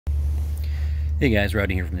Hey guys,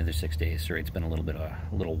 Rodney here from the other 6 days. Sorry, it's been a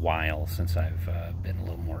little while since I've been a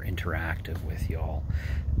little more interactive with y'all,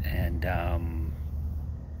 and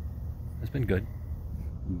it's been good.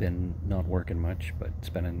 Been not working much, but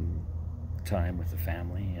spending time with the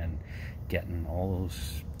family and getting all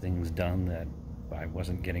those things done that I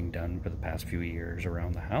wasn't getting done for the past few years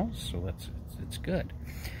around the house. So it's good.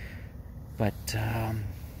 But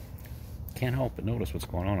can't help but notice what's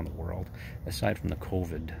going on in the world, aside from the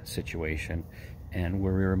COVID situation, and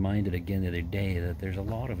we're reminded again the other day that there's a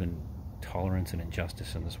lot of intolerance and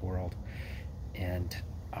injustice in this world, and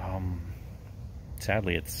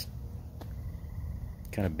sadly it's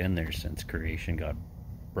kind of been there since creation got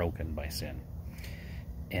broken by sin.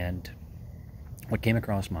 And what came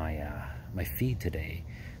across my my feed today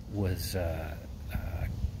was an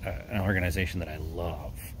organization that I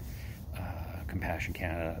love, Compassion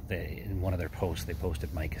Canada. In one of their posts, they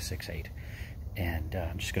posted Micah 6:8, and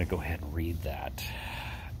I'm just going to go ahead and read that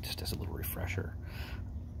just as a little refresher.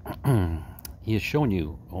 He has shown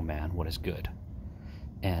you, O man, what is good,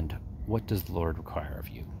 and what does the Lord require of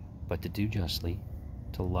you, but to do justly,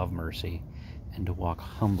 to love mercy, and to walk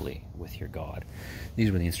humbly with your God.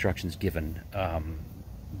 These were the instructions given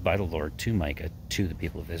by the Lord to Micah, to the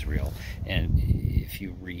people of Israel. And if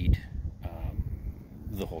you read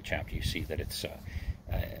the whole chapter, you see that it's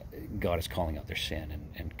God is calling out their sin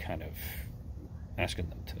and kind of asking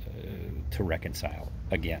them to reconcile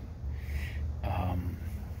again.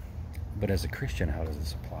 But as a Christian, how does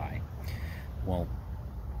this apply? Well,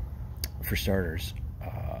 for starters,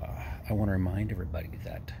 I want to remind everybody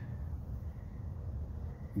that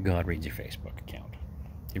God reads your Facebook account.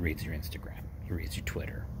 He reads your Instagram. He reads your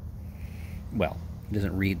Twitter. Well, he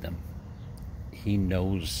doesn't read them. He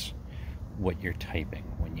knows what you're typing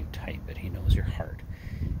when you type it. He knows your heart.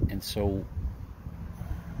 And so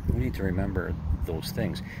we need to remember those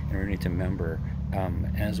things. And we need to remember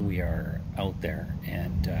as we are out there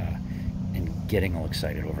and getting all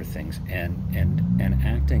excited over things and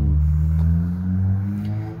acting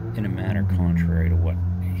in a manner contrary to what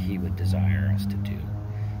he would desire us to do,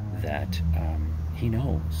 that he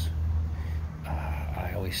knows.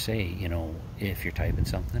 I always say, you know, if you're typing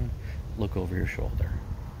something, look over your shoulder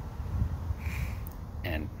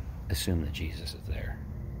and assume that Jesus is there,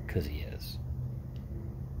 because he is.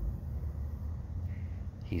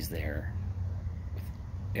 He's there with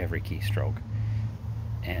every keystroke,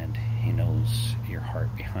 and he knows your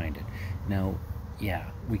heart behind it. Now, yeah,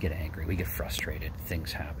 we get angry, we get frustrated,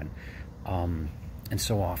 things happen, and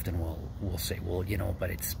so often we'll say, well, you know, but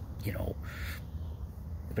it's, you know,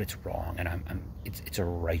 but it's wrong, and it's a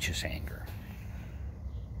righteous anger.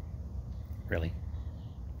 Really?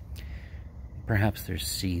 Perhaps there's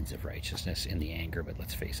seeds of righteousness in the anger, but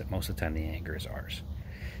let's face it, most of the time the anger is ours,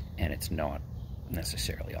 and it's not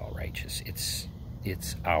necessarily all righteous.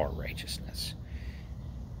 It's our righteousness.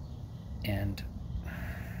 And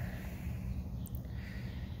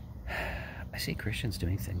I see Christians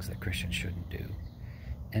doing things that Christians shouldn't do.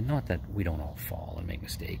 And not that we don't all fall and make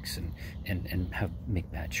mistakes and make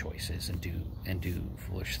bad choices and do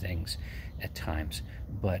foolish things at times,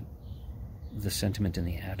 but the sentiment and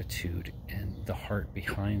the attitude and the heart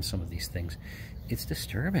behind some of these things, it's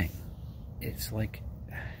disturbing. It's like,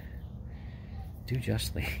 do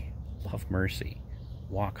justly, love mercy,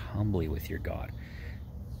 walk humbly with your God.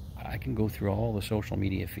 I can go through all the social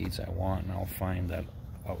media feeds I want, and I'll find that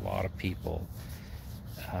a lot of people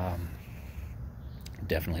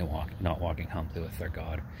definitely not walking humbly with their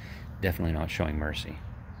God, definitely not showing mercy,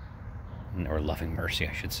 or loving mercy,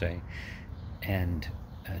 I should say, and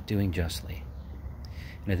doing justly.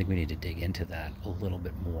 And I think we need to dig into that a little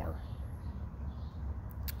bit more,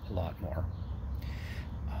 a lot more.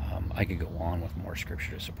 I could go on with more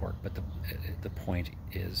scripture to support, but the point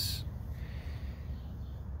is,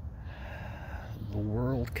 the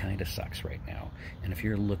world kind of sucks right now, and if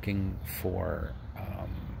you're looking for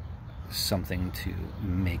something to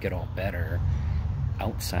make it all better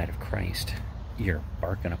outside of Christ, you're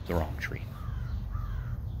barking up the wrong tree.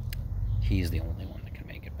 He's the only one that can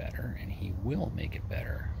make it better, and he will make it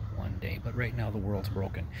better one day. But right now the world's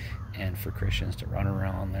broken, and for Christians to run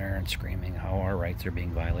around there and screaming how our rights are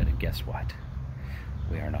being violated, guess what?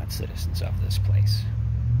 We are not citizens of this place.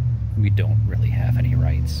 We don't really have any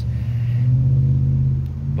rights.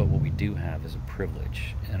 But what we do have is a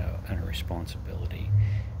privilege and a responsibility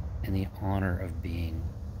and the honor of being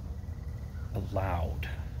allowed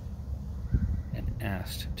and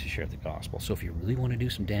asked to share the gospel. So if you really want to do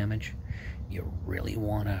some damage, you really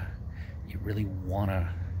want to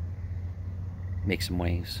make some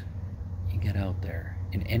waves, you get out there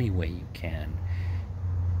in any way you can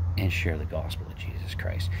and share the gospel of Jesus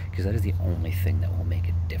Christ, because that is the only thing that will make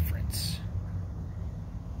a difference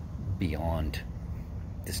beyond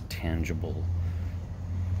this tangible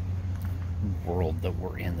world that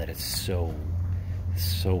we're in, that is so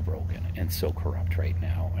broken and so corrupt right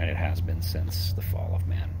now, and it has been since the fall of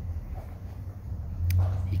man.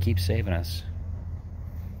 He keeps saving us,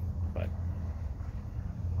 but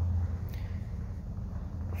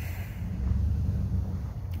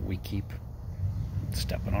we keep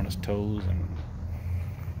stepping on his toes and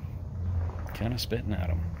kind of spitting at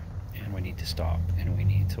him, and we need to stop, and we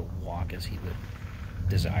need to walk as he would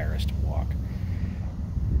desire us to walk.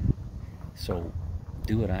 So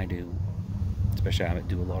do what I do, especially I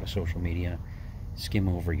do a lot of social media. Skim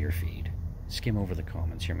over your feed, skim over the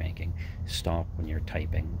comments you're making, stop when you're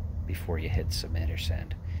typing before you hit submit or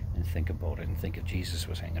send, and think about it, and think if Jesus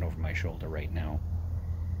was hanging over my shoulder right now,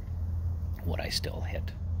 would I still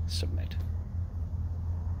hit submit?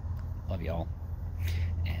 Love y'all,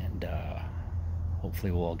 and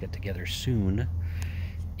hopefully we'll all get together soon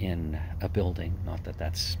in a building. Not that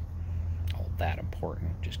that's all that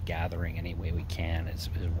important, just gathering any way we can is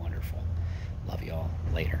wonderful. Love y'all.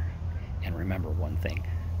 Later. And remember one thing,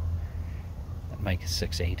 that Micah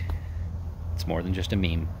 6:8, it's more than just a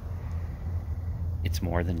meme. It's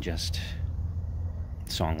more than just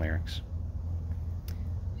song lyrics.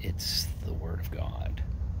 It's the Word of God,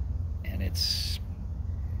 and it's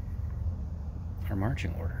our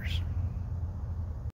marching orders.